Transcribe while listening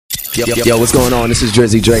Yo, what's going on? This is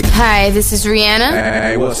Drizzy Drake. Hi, this is Rihanna.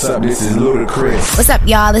 Hey, what's up? This is Ludacris. What's up,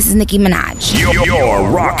 y'all? This is Nicki Minaj. You're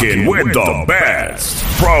rocking with the best.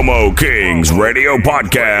 Promo Kings Radio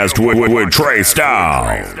Podcast with Trey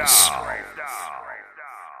Styles.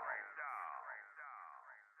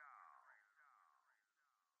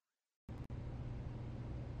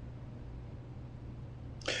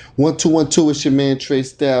 1212, it's your man Trey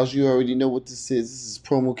Styles. You already know what this is. This is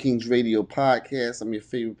Promo Kings Radio Podcast. I'm your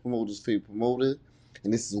favorite promoter's favorite promoter,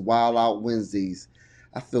 and this is Wild Out Wednesdays.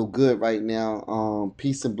 I feel good right now.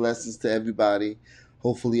 Peace and blessings to everybody.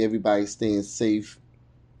 Hopefully everybody's staying safe.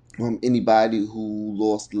 Anybody who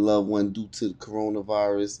lost a loved one due to the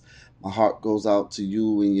coronavirus, my heart goes out to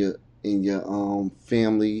you and your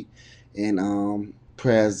family, and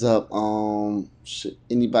prayers up.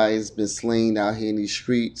 Anybody that's been slain out here in these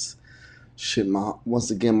streets, once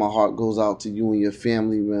again, my heart goes out to you and your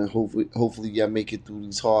family, man. Hopefully y'all make it through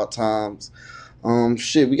these hard times.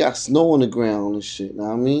 We got snow on the ground and shit, know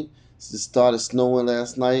what I mean? It started snowing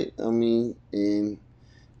last night, and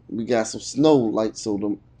we got some snow,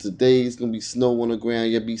 today is going to be snow on the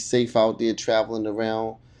ground. You'll be safe out there traveling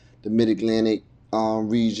around the Mid-Atlantic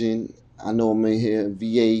region. I know I'm in here in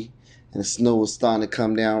VA, and the snow is starting to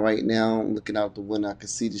come down right now. I'm looking out the window. I can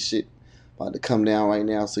see the shit about to come down right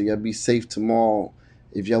now. So y'all be safe tomorrow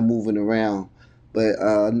if y'all moving around. But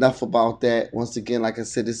enough about that. Once again, like I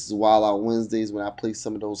said, this is Wild Out Wednesdays when I play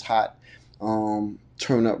some of those hot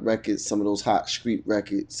turn-up records, some of those hot street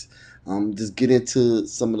records. Just get into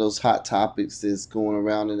some of those hot topics that's going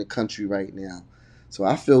around in the country right now. So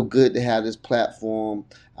I feel good to have this platform.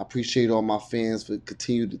 I appreciate all my fans for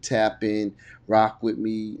continue to tap in, rock with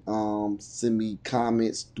me, send me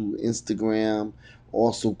comments through Instagram.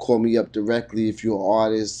 Also call me up directly if you're an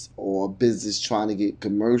artist or a business trying to get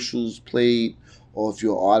commercials played, or if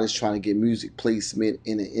you're an artist trying to get music placement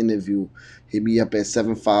in an interview. Hit me up at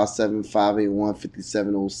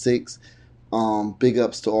 757-581-5706. Big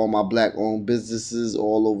ups to all my black-owned businesses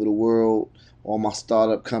all over the world. All my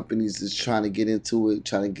startup companies is trying to get into it,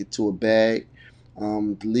 trying to get to a bag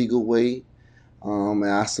the legal way. And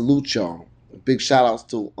I salute y'all. Big shout outs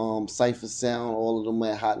to Cypher Sound, all of them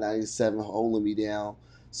at Hot 97 holding me down,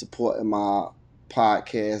 supporting my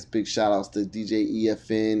podcast. Big shout outs to DJ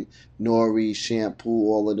EFN, Nori, Shampoo,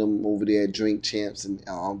 all of them over there at Drink Champs and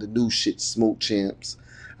the new shit, Smoke Champs.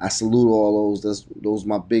 I salute all those. Those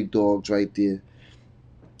my big dogs right there.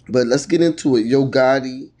 But let's get into it. Yo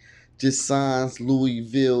Gotti just signs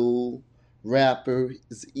Louisville rapper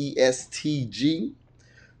is ESTG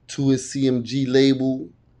to his CMG label,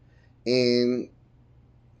 and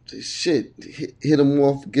shit hit him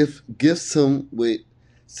off, gifts him with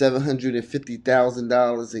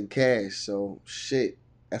 $750,000 in cash. So shit,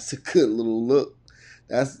 that's a good little look.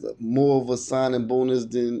 That's more of a signing bonus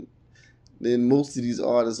than most of these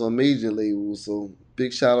artists on major labels. So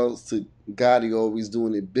big shout outs to Gotti, always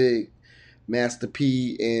doing it big. Master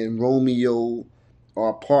P and Romeo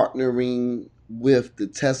are partnering with the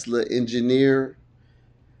Tesla engineer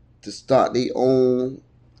to start their own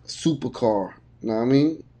supercar. You know what I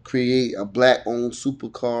mean? Create a black-owned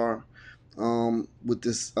supercar with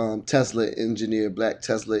this Tesla engineer, black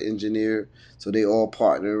Tesla engineer. So they all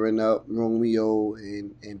partnering up, Romeo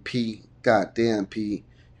and P. Goddamn, P.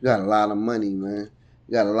 You got a lot of money, man.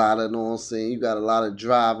 You got a lot of, know what I'm saying? You got a lot of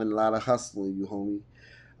drive and a lot of hustling, you homie.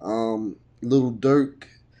 Lil Durk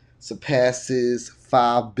surpasses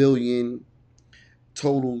 5 billion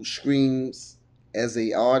total streams as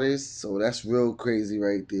a artist, so that's real crazy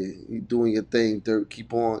right there. You doing your thing, Durk.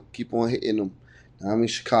 Keep on hitting them. I mean,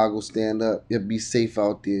 Chicago, stand up. Yeah, be safe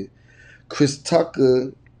out there. Chris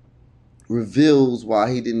Tucker reveals why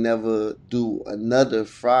he didn't ever do another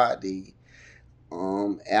Friday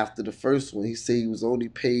after the first one. He said he was only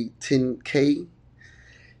paid $10K,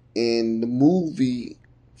 and the movie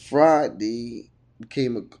Friday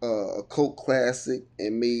became a cult classic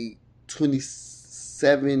and made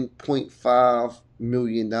 $27.5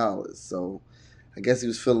 million. So I guess he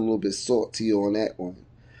was feeling a little bit salty on that one.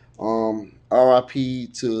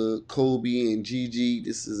 RIP to Kobe and Gigi.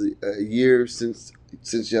 This is a year since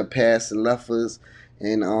your passed and left us.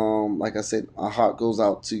 And like I said, our heart goes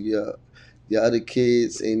out to your other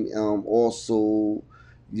kids, and also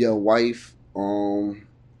your wife, and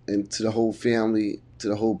to the whole family, to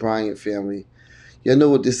the whole Bryant family. Y'all know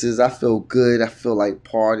what this is. I feel good. I feel like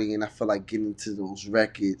partying. I feel like getting into those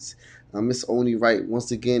records. It's only right.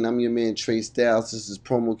 Once again, I'm your man Trey Styles. This is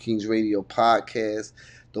Promo Kings Radio Podcast.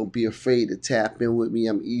 Don't be afraid to tap in with me.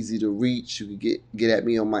 I'm easy to reach. You can get at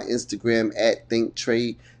me on my Instagram at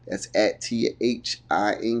ThinkTrey. That's at ThinkTre.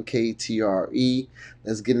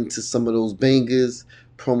 Let's get into some of those bangers.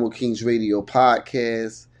 Promo Kings Radio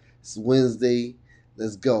Podcast. It's Wednesday.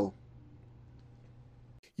 Let's go.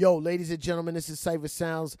 Yo, ladies and gentlemen, this is Cypher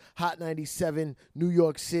Sounds, Hot 97, New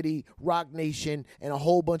York City, Rock Nation, and a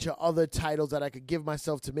whole bunch of other titles that I could give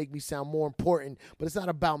myself to make me sound more important. But it's not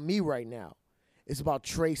about me right now. It's about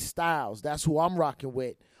Trey Styles. That's who I'm rocking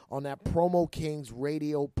with on that Promo Kings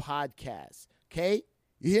Radio Podcast. Okay?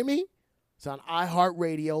 You hear me? It's on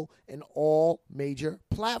iHeartRadio and all major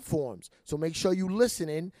platforms. So make sure you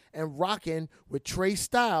listening and rocking with Trey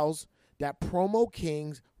Styles, that Promo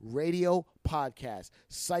Kings Radio Podcast.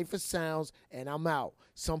 Cypher Sounds, and I'm out.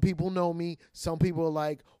 Some people know me. Some people are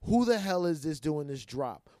like, who the hell is this doing this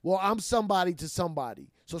drop? Well, I'm somebody to somebody.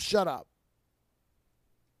 So shut up.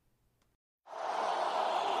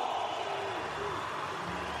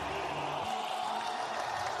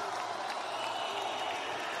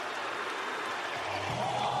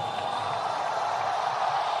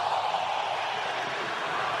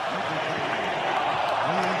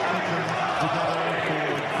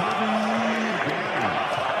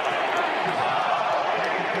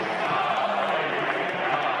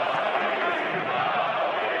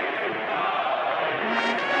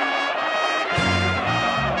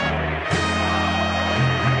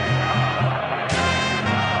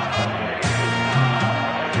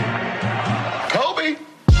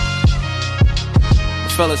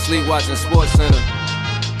 Fell asleep watching Sports Center.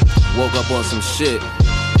 Woke up on some shit.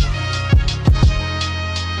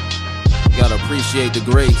 Gotta appreciate the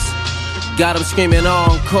greats. Got them screaming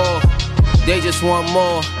encore. They just want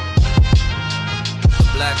more.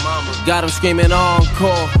 The Black Mamba. Got them screaming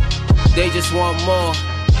encore. They just want more.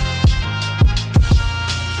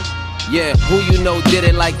 Yeah, who you know did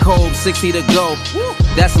it like Kobe, 60 to go.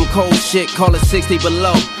 That's some cold shit, call it 60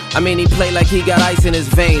 below. I mean, he play like he got ice in his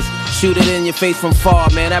veins. Shoot it in your face from far,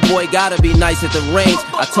 man, that boy gotta be nice at the range.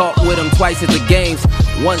 I talked with him twice at the games,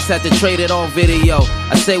 once had to trade it on video.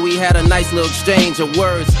 I say we had a nice little exchange of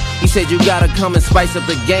words. He said you gotta come and spice up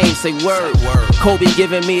the game, say word. Kobe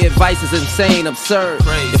giving me advice is insane, absurd.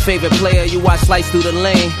 Your favorite player you watch slice through the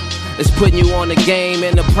lane. It's putting you on the game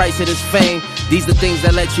and the price of this fame. These the things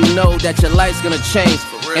that let you know that your life's gonna change.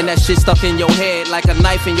 And that shit stuck in your head like a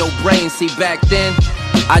knife in your brain. See, back then,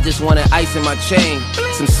 I just wanted ice in my chain.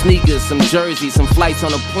 Some sneakers, some jerseys, some flights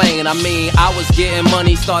on a plane. I mean, I was getting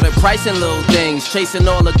money, started pricing little things. Chasing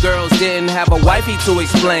all the girls, didn't have a wifey to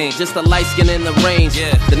explain. Just a light skin in the range,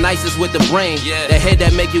 the nicest with the brain. The head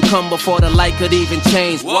that make you come before the light could even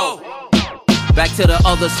change. Whoa. Back to the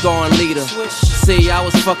other scoring leader. See, I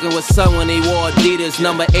was fucking with son when he wore Adidas,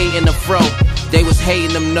 number 8 in the fro. They was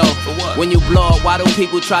hating them, no. When you blow up, why do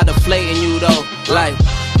people try to flating you, though? Like,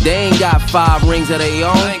 they ain't got 5 rings of their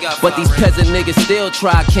own, but these peasant niggas still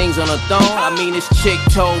try kings on a throne. I mean, this chick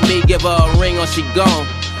told me give her a ring or she gone.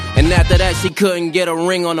 And after that, she couldn't get a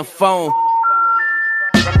ring on the phone.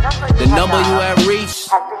 The number you have reached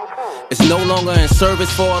is no longer in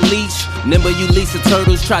service for a leech. Remember you Lisa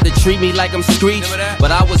Turtles tried to treat me like I'm Screech,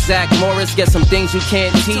 but I was Zach Morris, get some things you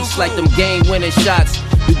can't teach, like them game-winning shots.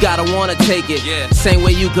 You gotta wanna take it. Same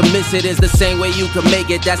way you can miss it is the same way you can make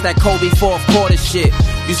it. That's that Kobe fourth quarter shit.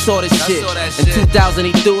 You saw this shit. In 2000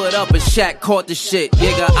 he threw it up and Shaq caught the shit.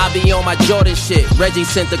 Nigga, I be on my Jordan shit. Reggie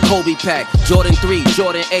sent the Kobe pack. Jordan 3,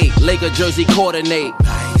 Jordan 8, Laker jersey coordinate.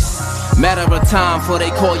 Matter of time before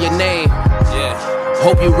they call your name.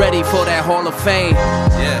 Hope you ready for that Hall of Fame.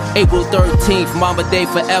 April 13th, Mamba Day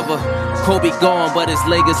forever. Kobe gone, but his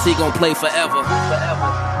legacy gon' play forever.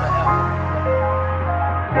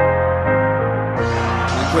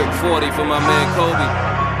 Quick 40 for my man Kobe.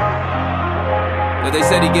 But they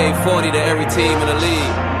said he gave 40 to every team in the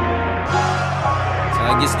league. So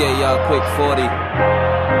I just gave y'all a quick 40. You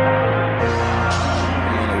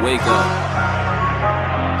wanna wake up.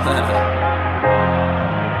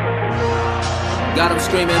 Got them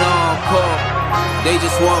screaming encore. They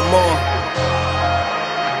just want more.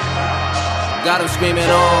 Got them screaming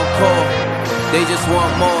encore. They just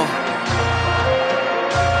want more.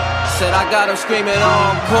 Said I got them screaming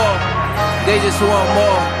encore. They just want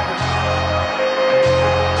more.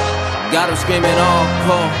 Got them screaming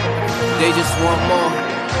encore. They just want more.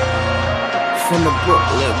 From the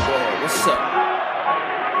Brooklyn boy, what's up?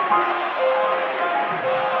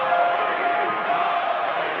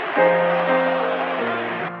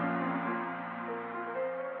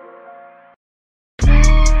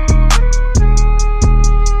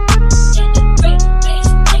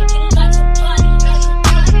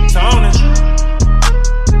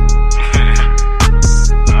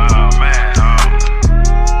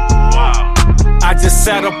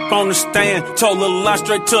 Sat up on the stand. Told a lie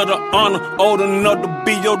straight to the honor. Old enough to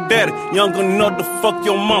be your daddy, young enough to fuck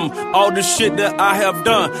your mama. All the shit that I have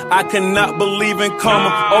done, I cannot believe in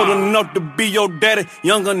karma. Old enough to be your daddy,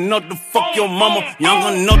 young enough to fuck your mama. Young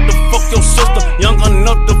enough to fuck your sister, young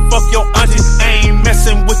enough to fuck your auntie. I ain't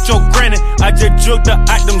messing with your granny, I just drug the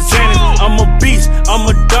item Xanny. I'm a beast, I'm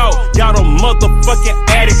a dog, y'all the motherfucking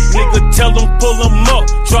addict. Nigga tell them pull them up,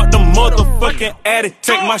 drop the motherfucking addict.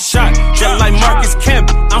 Take my shot, just like Marcus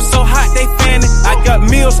Camby. I'm so hot they fanning. I got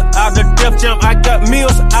meals out of Def Jam, I got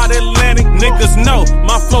meals out Atlantic. Niggas know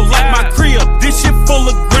my flow like my crib. This shit full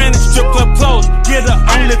of granite. Strip club clothes, get the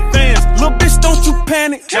OnlyFans. Little bitch, don't you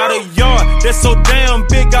panic. Got a yard that's so damn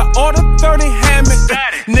big, I ordered 30 hammocks.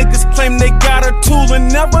 Niggas claim they got a tool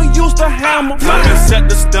and never used a hammer. I been set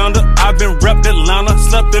the standard, I been repped Atlanta.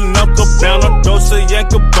 Slept in no Cabana, Dolce &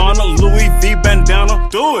 Gabbana, Louis V bandana.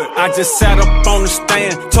 Do it. I just sat up on the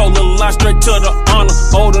stand, told a lie straight to the honor.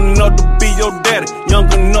 Old enough to be your daddy,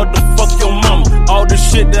 young enough to fuck your mama. All the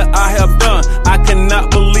shit that I have done, I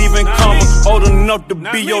cannot believe in karma. Old enough to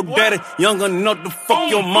be your daddy, young enough to fuck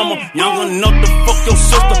your mama. Young enough to fuck your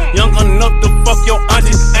sister, young enough to fuck your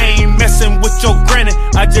auntie. I ain't messing with your granny,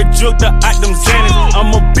 I just drug the item Xanny.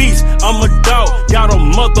 I'm a beast, I'm a dog, y'all the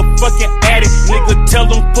motherfucking addict. Nigga tell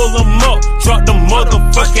them pull them up, drop the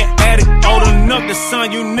motherfucking addict. Old enough to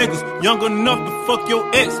sign you niggas, young enough to fuck your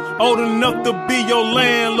ex. Old enough to be your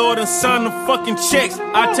landlord and sign the fucking checks.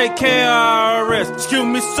 I take care of IRS, excuse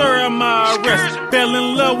me sir, I'm arrest. Fell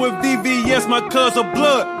in love with VVS, my cousin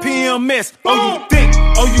blood, PMS. Oh you think,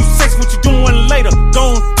 oh you sex, what you doing later?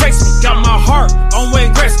 Gon' text me, got my heart on way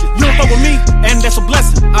rescue. You don't fuck with me, and that's a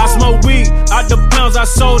blessing. I smoke weed, out the pounds I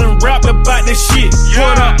sold and rapped about this shit.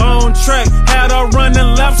 Put her on track, had her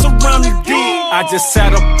running laps around the D. I just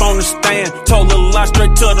sat up on the stand, told a lie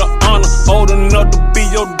straight to the honor. Old enough to be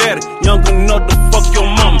your daddy, young enough to fuck your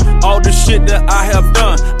mama. All the shit that I have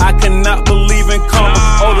done, I cannot believe in karma.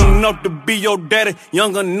 Old enough to be your daddy,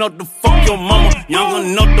 young enough to fuck your mama. Young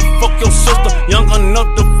enough to fuck your sister, young enough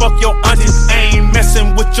to fuck your auntie. I ain't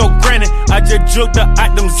messing with your granny, I just drug the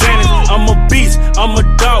item Xanny. I'm a beast, I'm a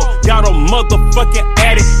dog, y'all the motherfucking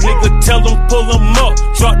addict. Nigga tell them pull them up,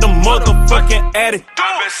 drop the motherfucking addict.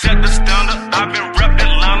 I been set the standard, I been repped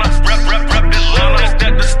Atlanta, rep Atlanta.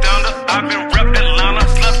 Set the standard, I been repped Atlanta,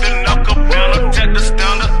 slept in no Cabana. Set the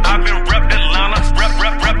standard, I been repped Atlanta,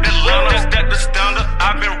 rep Atlanta. Set the standard,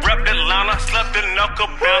 I been repped Atlanta, slept in no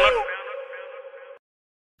Cabana.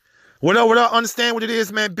 What up, understand what it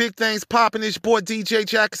is, man. Big things popping. It's your boy DJ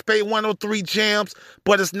Jack Spade, 103 Jams.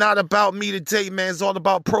 But it's not about me today, man. It's all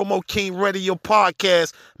about Promo King Radio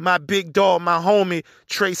Podcast. My big dog, my homie,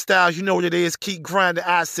 Trey Styles. You know what it is. Keep grinding.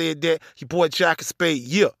 I said that. Your boy Jack Spade,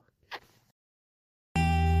 yeah.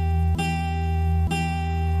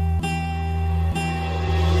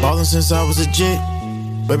 Ballin' since I was a jit.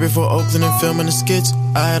 Way before Oakland and filming the skits,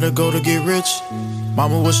 I had to go to get rich.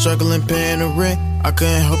 Mama was struggling paying the rent, I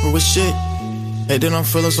couldn't help her with shit. And then I'm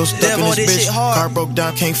feeling so stuck in this bitch. Car broke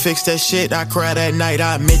down, can't fix that shit. I cried at night,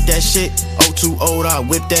 I admit that shit. Oh, too old, I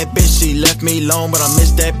whipped that bitch. She left me alone, but I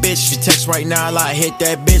miss that bitch. She text right now, I hit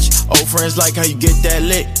that bitch. Old friends like how you get that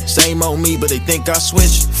lit. Same old me, but they think I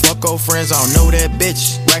switched. Fuck old friends, I don't know that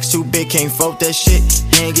bitch. Racks too big, can't vote that shit.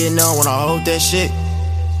 Ain't getting on when I hold that shit.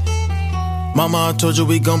 Mama, I told you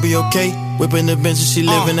we gon' be okay. Whipping the bench and she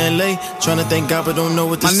live in LA. Tryna thank God but don't know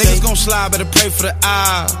what to say. My niggas gon' slide, better pray for the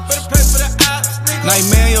eyes.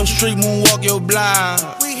 Nightmare your street, moonwalk your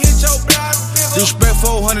block. We hit your block, nigga. Respect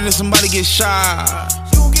 400 and somebody get shot.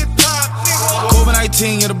 You get popped, nigga.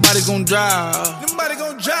 COVID-19, yeah, the body's gon' drive. The body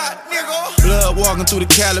gon' drive, nigga. Blood walking through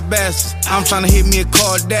the Calabasas. I'm tryna hit me a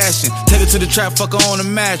Kardashian. Take her to the trap, fuck her on the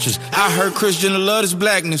mattress. I heard Kris Jenner love this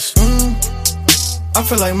blackness. I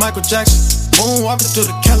feel like Michael Jackson. Moonwalking through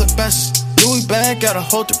the Calabasas. Louis bag, gotta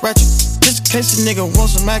hold the ratchet. Just in case a nigga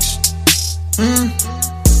wants some action.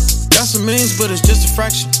 Got some millions, but it's just a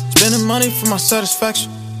fraction. Spending money for my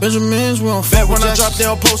satisfaction. Benjamins, we don't fuck with when I drop,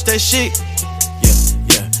 they'll post that shit.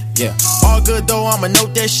 Yeah. All good though, I'ma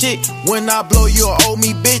note that shit. When I blow, you'll owe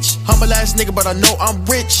me, bitch. Humble ass nigga, but I know I'm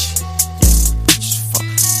rich.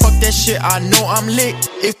 Fuck that shit, I know I'm lit.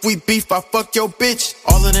 If we beef, I fuck your bitch.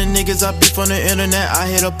 All of the niggas I beef on the internet, I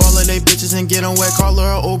hit up all of they bitches and get them wet. Call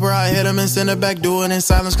her a Uber, I hit them and send her back. Do it in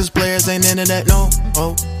silence, cause players ain't into that, no.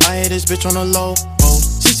 Oh, I hit this bitch on the low. Oh,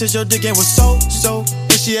 she says your dick game was so.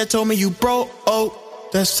 And she had told me you broke. Oh,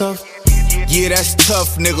 that's tough. Yeah, that's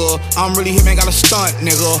tough, nigga. I'm really him, ain't got a stunt,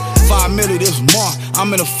 nigga. 5 million this month.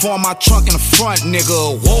 I'm in the form, my trunk in the front,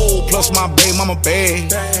 nigga. Whoa, plus my babe, mama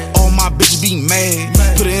bad. All my bitches be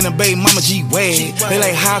mad. Put it in a babe, mama G-Wag. They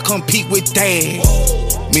like, how I compete with dad?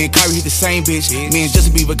 Me and Kyrie hit the same bitch. Me and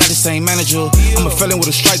Justin Bieber got the same manager. I'm a felon with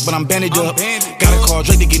a strike, but I'm bandaged up. Got a call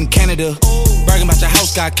Drake to get in Canada. Bragging about your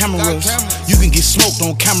house, got cameras. You can get smoked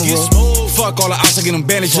on camera. Fuck all the outs, I get them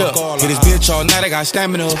bandaged up. Hit this bitch all night, I got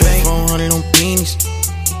stamina. 400 on beanies.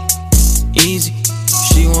 Easy.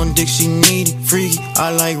 She want dick, she need it. Freaky.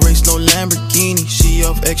 I like race, no Lamborghini. She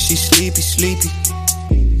off X, she sleepy.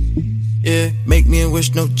 Yeah, make me a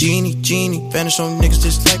wish, no genie. Vanish on niggas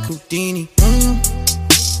just like Houdini.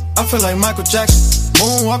 I feel like Michael Jackson.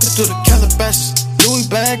 Moonwalking through the Calabasas. Louis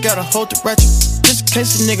bag, gotta hold the ratchet. Just in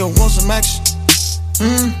case a nigga wants some action.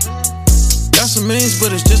 Got some millions,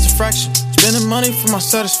 but it's just a fraction. Spending money for my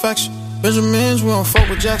satisfaction. Benjamins, we don't fuck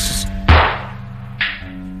with Jacksons.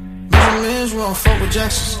 We don't fuck with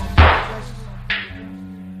Jacksons.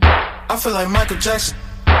 I feel like Michael Jackson.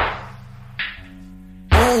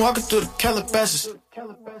 Walking through the Calabasas.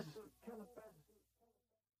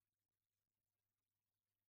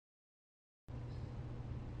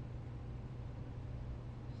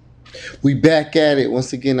 We back at it.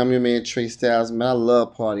 Once again, I'm your man Trey Styles. Man, I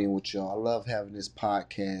love partying with y'all. I love having this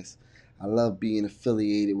podcast. I love being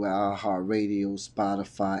affiliated with iHeartRadio,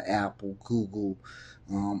 Spotify, Apple, Google,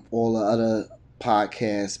 all the other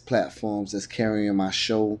podcast platforms that's carrying my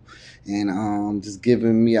show, and just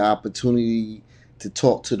giving me an opportunity to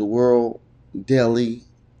talk to the world daily,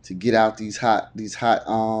 to get out these hot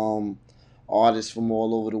artists from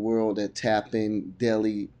all over the world that tap in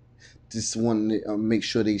daily. Just wanting to make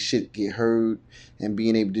sure they shit get heard, and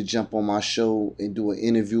being able to jump on my show and do an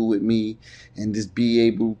interview with me, and just be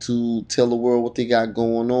able to tell the world what they got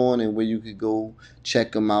going on and where you could go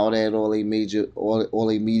check them out at all they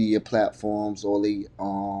media platforms, all they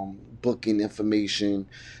booking information.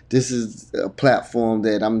 This is a platform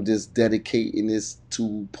that I'm just dedicating this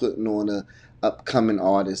to putting on a upcoming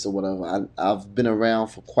artist or whatever. I've been around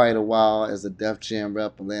for quite a while as a Def Jam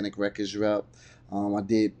rep, Atlantic Records rep. I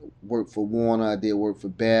did work for Warner, I did work for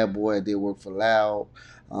Bad Boy, I did work for Loud.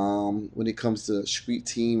 When it comes to street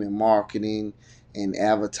team and marketing and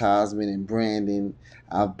advertisement and branding,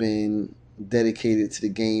 I've been dedicated to the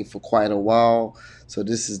game for quite a while. So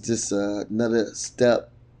this is just another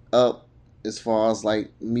step up as far as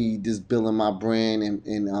like me just building my brand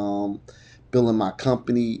and building my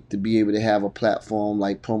company to be able to have a platform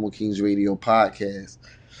like Promo Kings Radio Podcast.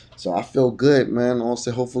 So I feel good, man.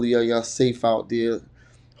 Also, hopefully y'all safe out there.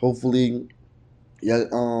 Hopefully y'all,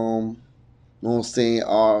 know what I'm saying,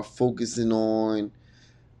 are focusing on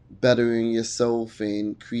bettering yourself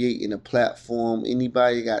and creating a platform.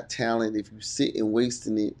 Anybody got talent, if you sit and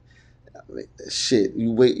wasting it, shit,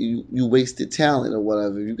 you wasted talent or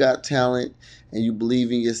whatever. If you got talent and you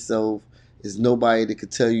believe in yourself, there's nobody that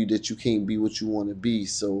could tell you that you can't be what you want to be.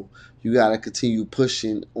 So you got to continue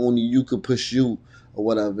pushing. Only you can push you or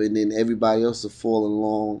whatever, and then everybody else will follow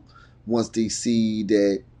along once they see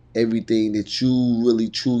that everything that you really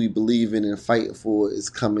truly believe in and fight for is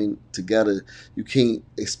coming together. You can't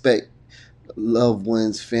expect loved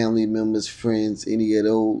ones, family members, friends,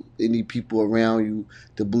 any people around you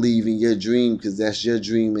to believe in your dream, because that's your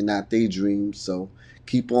dream and not their dream. So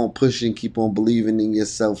keep on pushing, keep on believing in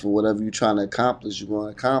yourself, and whatever you're trying to accomplish, you're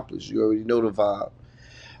going to accomplish. You already know the vibe.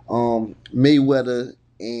 Mayweather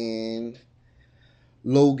and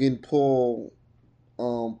Logan Paul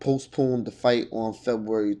postponed the fight on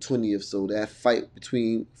February 20th. So that fight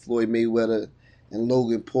between Floyd Mayweather and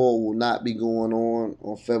Logan Paul will not be going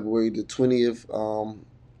on February the 20th.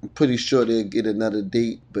 I'm pretty sure they'll get another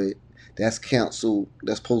date, but that's canceled.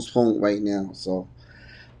 That's postponed right now. So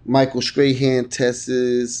Michael Strahan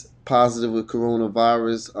tests positive with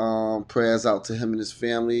coronavirus. Prayers out to him and his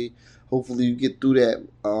family. Hopefully you get through that,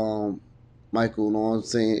 Michael. You know what I'm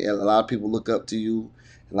saying? A lot of people look up to you.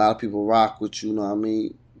 A lot of people rock with you. You know what I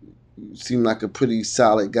mean? You seem like a pretty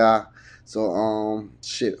solid guy. So,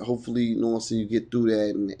 shit, hopefully, you know what I'm saying, you get through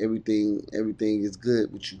that and everything is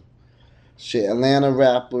good with you. Shit, Atlanta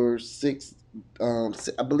rapper,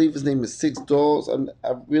 I believe his name is Six Dogs.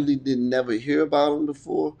 I really didn't never hear about him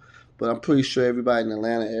before, but I'm pretty sure everybody in the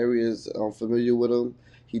Atlanta area is familiar with him.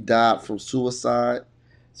 He died from suicide.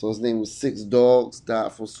 So his name was Six Dogs,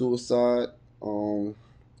 died from suicide.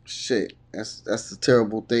 Shit, that's a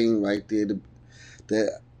terrible thing right there.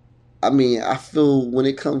 I feel when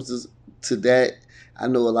it comes to that, I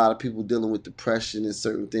know a lot of people dealing with depression and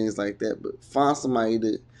certain things like that, but find somebody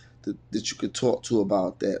that you could talk to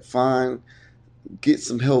about that. Get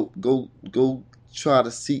some help. Go try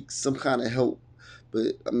to seek some kind of help.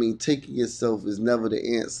 But taking yourself is never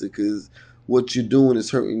the answer, because what you're doing is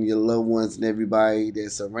hurting your loved ones and everybody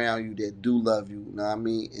that's around you that do love you. You know what I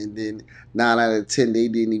mean? And then 9 out of 10, they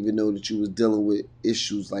didn't even know that you was dealing with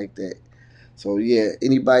issues like that. So yeah,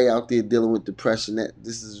 anybody out there dealing with depression,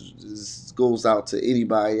 this goes out to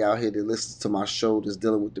anybody out here that listens to my show that's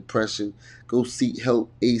dealing with depression. Go seek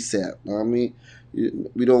help ASAP. Know what I mean?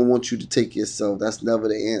 We don't want you to take yourself. That's never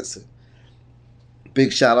the answer.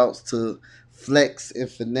 Big shout outs to Flex and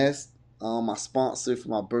Finesse, my sponsor for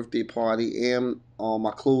my birthday party, and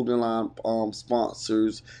my clothing line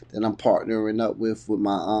sponsors that I'm partnering up with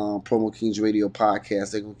my Promo Kings Radio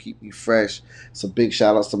podcast. They're going to keep me fresh. So big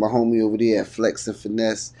shout outs to my homie over there at Flex and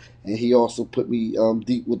Finesse. And he also put me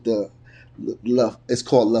deep with it's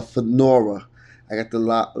called La Fenora. I got the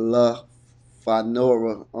La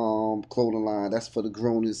Fenora clothing line. That's for the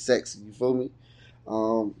grown and sexy. You feel me?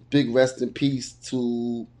 Big rest in peace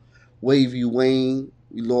to Wavy Wayne.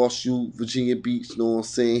 We lost you, Virginia Beach, know what I'm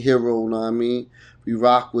saying? Hero, know what I mean? We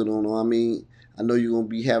rock with him, know what I mean? I know you're going to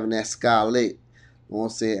be having that sky lit. Know what I'm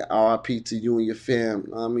saying? RIP to you and your fam,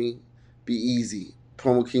 know what I mean? Be easy.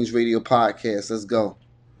 Promo Kings Radio Podcast, let's go.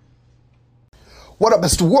 What up,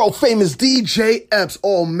 it's the world famous DJ Epps.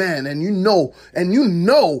 Oh man, and you know,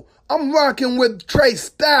 I'm rocking with Trey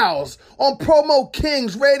Styles on Promo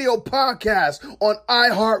Kings Radio Podcast on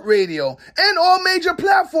iHeartRadio and all major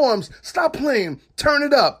platforms. Stop playing. Turn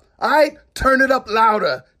it up. All right? Turn it up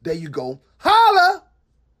louder. There you go. Holla!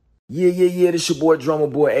 Yeah, this your boy Drummer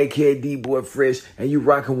Boy, aka D-Boy Fresh, and you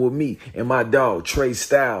rocking with me and my dog, Trey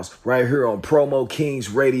Styles, right here on Promo Kings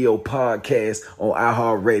Radio Podcast on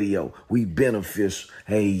iHeartRadio. We beneficial.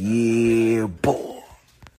 Hey, yeah, boy.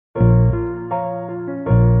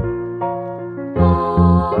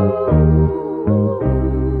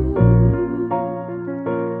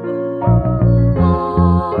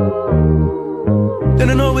 Then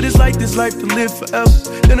I know what it's like, this life to live forever.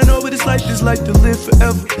 Then I know what it's like, this life to live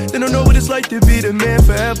forever. Then I know what it's like to be the man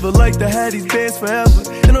forever. Like to have these bands forever.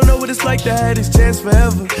 Then I know what it's like to have this chance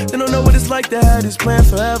forever. Then I know what it's like to have this plan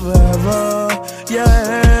forever, ever.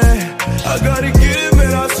 Yeah, I gotta get it,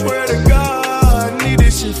 man, I swear to God, I need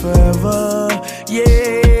this shit forever.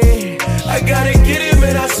 Yeah, I gotta get it,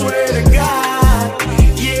 man, I swear to God.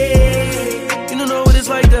 Yeah, you don't know what it's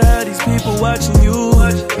like to have these people watching you.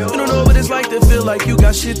 You don't know what it's like to feel like you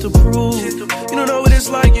got shit to prove. You don't know what it's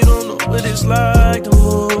like, you don't know what it's like to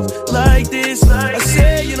move like this. I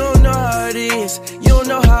said you don't know how it is, you don't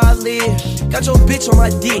know how I live. Got your bitch on my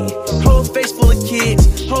dick, whole face full of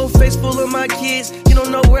kids, whole face full of my kids. You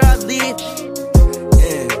don't know where I live,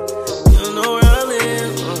 yeah, you don't know where I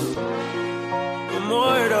live. I'm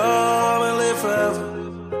immortal, I'ma live forever.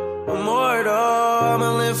 I'm immortal,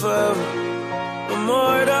 I'ma live forever. I'm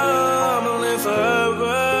immortal, I'ma live forever.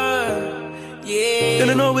 Then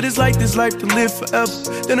I know what it's like, this life to live forever.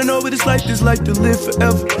 Then I know what it's like, this life to live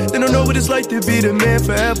forever. Then I know what it's like to be the man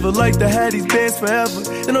forever. Like to have these bands forever.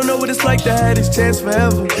 Then I know what it's like to have this chance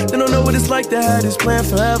forever. Then I know what it's like to have this plan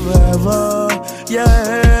forever, ever.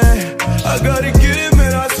 Yeah, I gotta get it,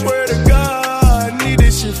 man, I swear to God, I need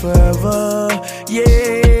this shit forever.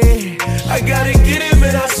 Yeah, I gotta get it,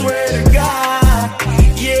 man, I swear to God.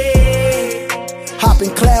 Yeah.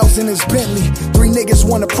 Hopping clouds in his Bentley. 3 niggas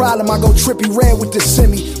want a problem, I go trippy red with the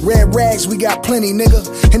semi. Red rags, we got plenty,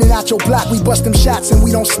 nigga. In and out your block, we bust them shots and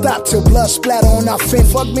we don't stop till blood splatter on our fin.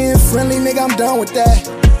 Fuck being friendly, nigga, I'm done with that.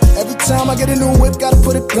 Every time I get a new whip, gotta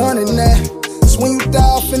put a gun in that. So when you die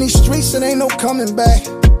off in these streets, it ain't no coming back.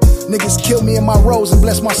 Niggas kill me in my rose and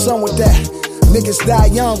bless my son with that. Niggas die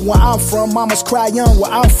young where I'm from, mamas cry young where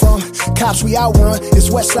I'm from. Cops we outrun, it's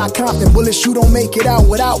Westside Compton. Bullets you don't make it out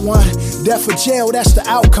without one. Death or jail, that's the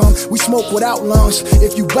outcome. We smoke without lungs.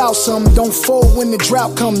 If you bout something, don't fold when the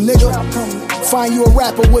drought come, nigga. Find you a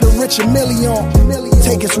rapper with a richer million.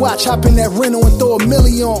 Take his watch, hop in that rental and throw $1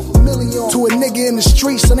 million. To a nigga in the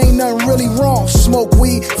streets, and ain't nothing really wrong. Smoke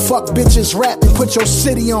weed, fuck bitches, rap and put your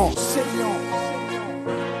city on.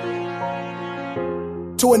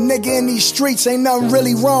 To a nigga in these streets, ain't nothing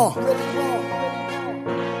really wrong.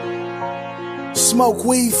 Smoke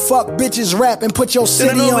weed, fuck bitches, rap, and put your city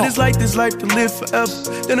on. Then I know what it's like, this life to live forever.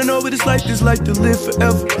 Then I know what it's like, this life to live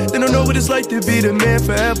forever. Then I know what it's like to be the man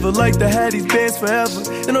forever. Like to have these bands forever.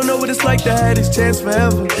 Then I know what it's like to have this chance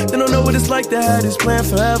forever. Then I know what it's like to have this plan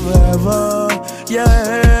forever, ever.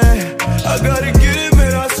 Yeah, I gotta get it,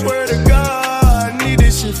 man, I swear to God, I need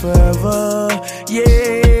this shit forever.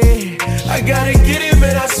 Yeah, I gotta get it,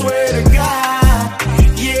 man, I swear to God.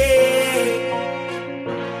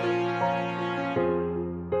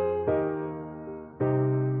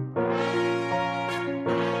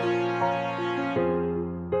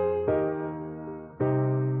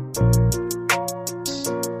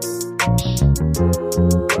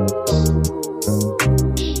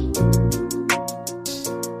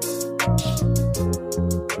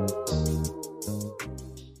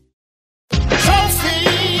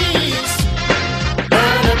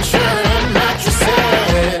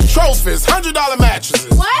 office, $100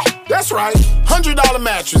 mattresses. What? That's right, $100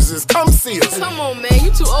 mattresses. Come see us. Come on, man. You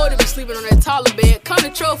too old to be sleeping on that taller bed. Come to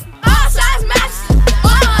Trophy. All size mattresses,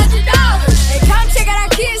 $100. And come check out our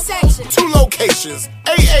kids section. 2 locations,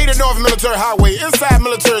 880 North Military Highway, inside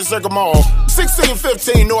Military Circle Mall,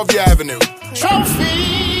 1615 Northview Avenue.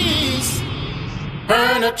 Trophies,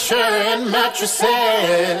 furniture and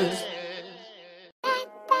mattresses.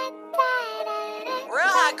 Real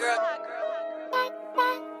hot girl.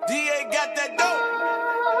 DA got that dope.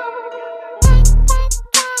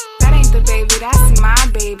 That ain't the baby, that's my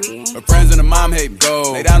baby. Her friends and her mom hate me.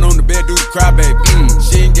 Go. Lay down on the bed, do the cry, baby.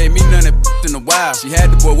 She ain't gave me none of that in a while. She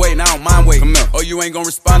had the boy waiting, I don't mind waiting. Come here. Oh, you ain't gonna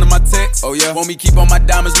respond to my text? Oh, yeah. Want me keep on my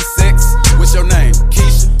diamonds with sex? What's your name?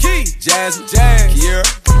 Keisha, Key, Jasmine, Jazz, Kiera,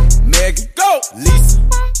 Megan, Go, Lisa,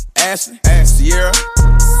 Ashley, Sierra,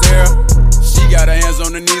 Sarah. She got her hands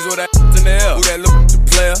on her knees with that in the air. Who that look the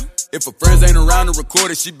player? If her friends ain't around to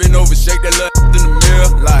record it, she been over, shake that little in the mirror.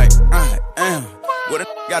 Like, I am. What a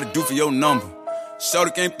gotta do for your number?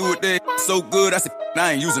 Shorty came through with that so good, I said,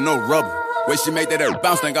 I ain't using no rubber. Way she made that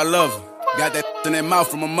bounce, think I love her. Got that in that mouth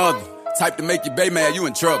from her mother. Type to make your bae mad, you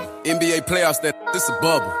in trouble. NBA playoffs, this a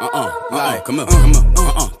bubble. Like, come on, throw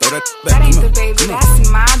that back. That ain't the baby, that's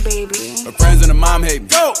my baby. Her friends and her mom hate me.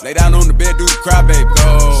 Go. Lay down on the bed, do the cry, baby.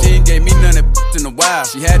 Go. She ain't gave me none of that in a while.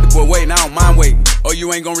 She had the boy waiting, I don't mind waiting. Oh,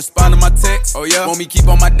 you ain't gonna respond to my text? Oh, yeah? Want me keep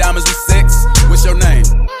on my diamonds with sex? What's your name?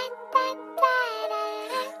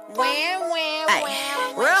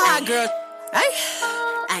 Real hot girl. Ay.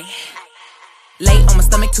 Lay on my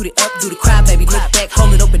stomach, toot it up, do the cry, baby. Look back,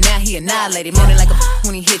 hold it open, now he annihilated. Moaning like a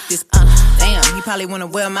when he hit this. Damn, he probably wanna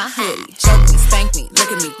wear my hoodie. Choke me, spank me,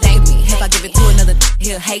 look at me, thank me. If I give it to another,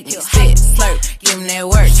 he'll hate me. Spit, slurp, give him that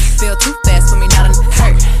work. Feel too fast for me, not a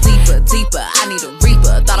hurt. Deeper, I need a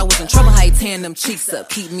reaper. Thought I was in trouble, how you tearing them cheeks up.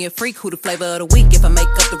 Keep me a freak, who the flavor of the week. If I make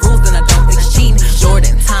up the rules, then I don't think it's cheating.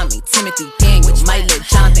 Jordan, Tommy, Timothy, Daniel. Might let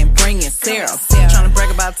Jonathan bring in Sarah. Tryna brag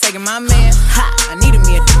about taking my man. Ha, I needed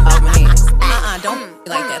me a off my hands. Don't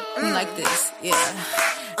like that, like this, yeah.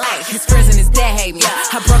 Like his friends and his dad hate me.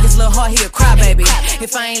 I broke his little heart, he'll cry, baby.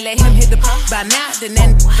 If I ain't let him hit the by now, then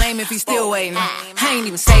blame if he's still waiting. I ain't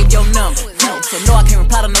even saved your number, so no, I can't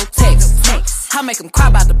reply to no text. I make him cry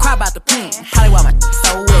about the pain. Probably why my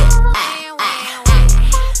so wet.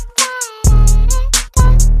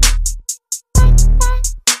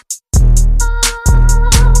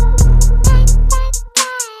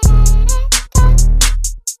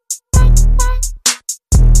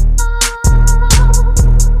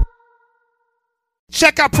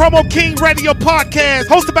 Check out Promo King Radio Podcast,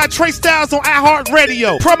 hosted by Trey Styles on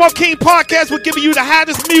iHeartRadio. Promo King Podcast will give you the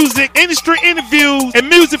hottest music, industry interviews, and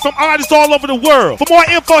music from artists all over the world. For more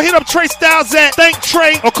info, hit up Trey Styles at Thank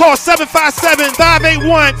Trey or call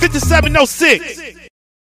 757-581-5706.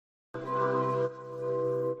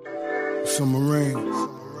 Some rain.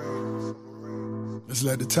 Let's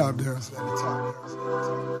let the top down.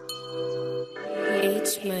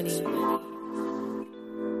 H-Money.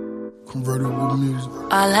 Convertible music.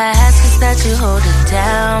 All I ask is that you hold it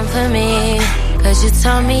down for me. Cause you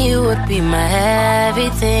told me you would be my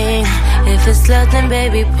everything. If it's love, then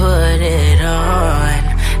baby, put it on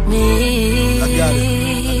me. I got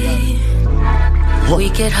it. We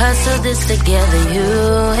could hustle this together, you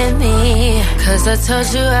and me. Cause I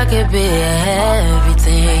told you I could be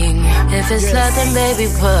everything. If it's love, then baby,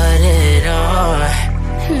 put it on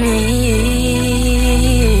me.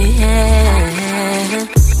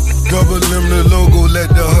 Double limb the logo, let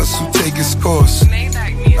the hustle take its course.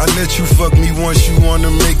 I let you fuck me once, you wanna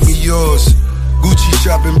make me yours. Gucci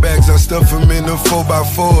shopping bags, I stuff them in the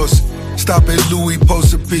 4x4s. Stop at Louis,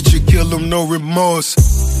 post a picture, kill them, no remorse.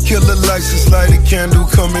 Kill the license, light a candle,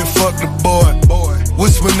 come and fuck the boy.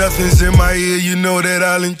 Whisper nothing's in my ear, you know that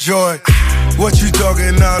I'll enjoy. What you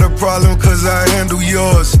talking, not a problem, cause I handle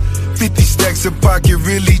yours. 50 stacks of pocket,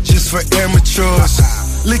 really just for amateurs.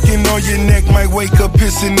 Licking on your neck, might wake up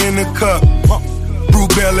pissing in a cup. Brew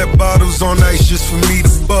belly bottles on ice just for me to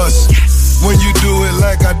bust. When you do it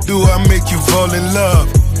like I do, I make you fall in love.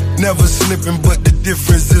 Never slipping, but the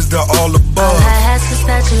difference is the all above. All I ask is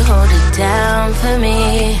that you hold it down for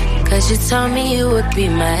me. Cause you told me you would be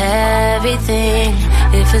my everything.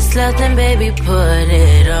 If it's love, then baby, put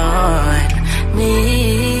it on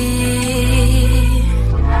me.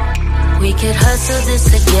 We could hustle this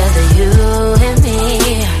together, you and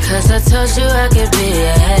me. Cause I told you I could be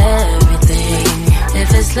everything.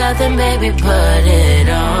 If it's love, then baby, put it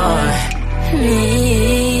on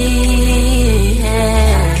me.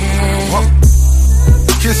 Yeah.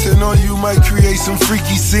 Kissing on you might create some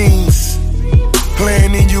freaky scenes.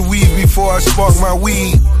 Playing in your weave before I spark my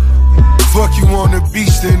weed. Fuck you on the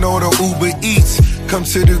beach, then order Uber Eats. Come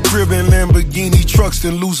to the crib in Lamborghini trucks,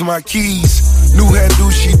 then lose my keys. New hairdo,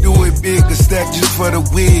 she do it big, a stack just for the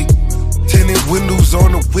wig. Tinted windows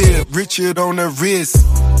on the whip, Richard on the wrist.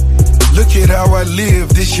 Look at how I live,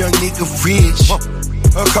 this young nigga rich.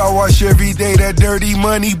 A car wash every day, that dirty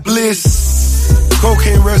money bliss.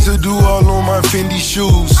 Cocaine residue all on my Fendi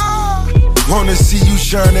shoes. Wanna see you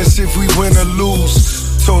shine as if we win or lose.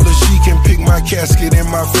 Told her she can pick my casket in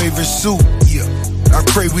my favorite suit. Yeah, I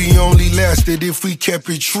pray we only lasted if we kept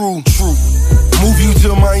it true. Move you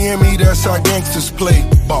to Miami, that's how gangsters play.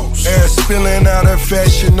 Boss. Ass spilling out of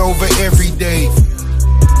fashion over every day.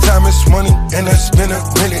 Time is money, and that's been a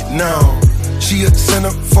minute now. She a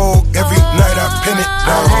centerfold, every night I pin it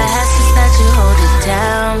down. All I ask is that you hold it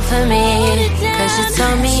down for me, 'cause you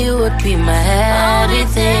told me you would be my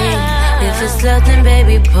everything. If it's love, then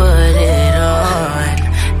baby, put it on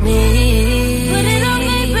me. Put it on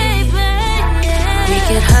me, baby. We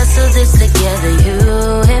could hustle this together, you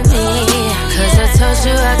and me, 'cause I told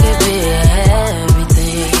you I could be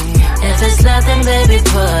everything. If it's love, then baby,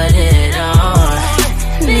 put it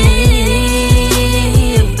on me.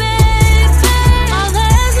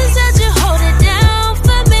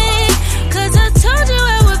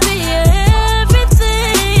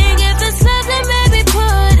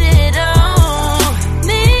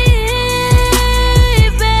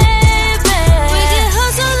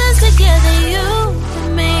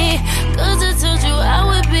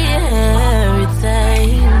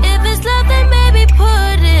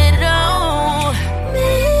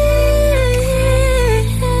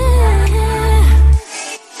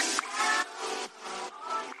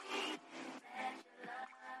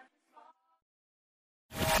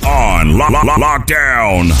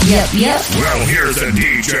 Lockdown. Yep. Well, here's a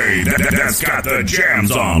DJ that's got the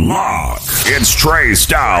jams on lock. It's Trey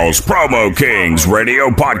Styles, Promo Kings Radio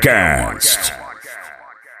Podcast.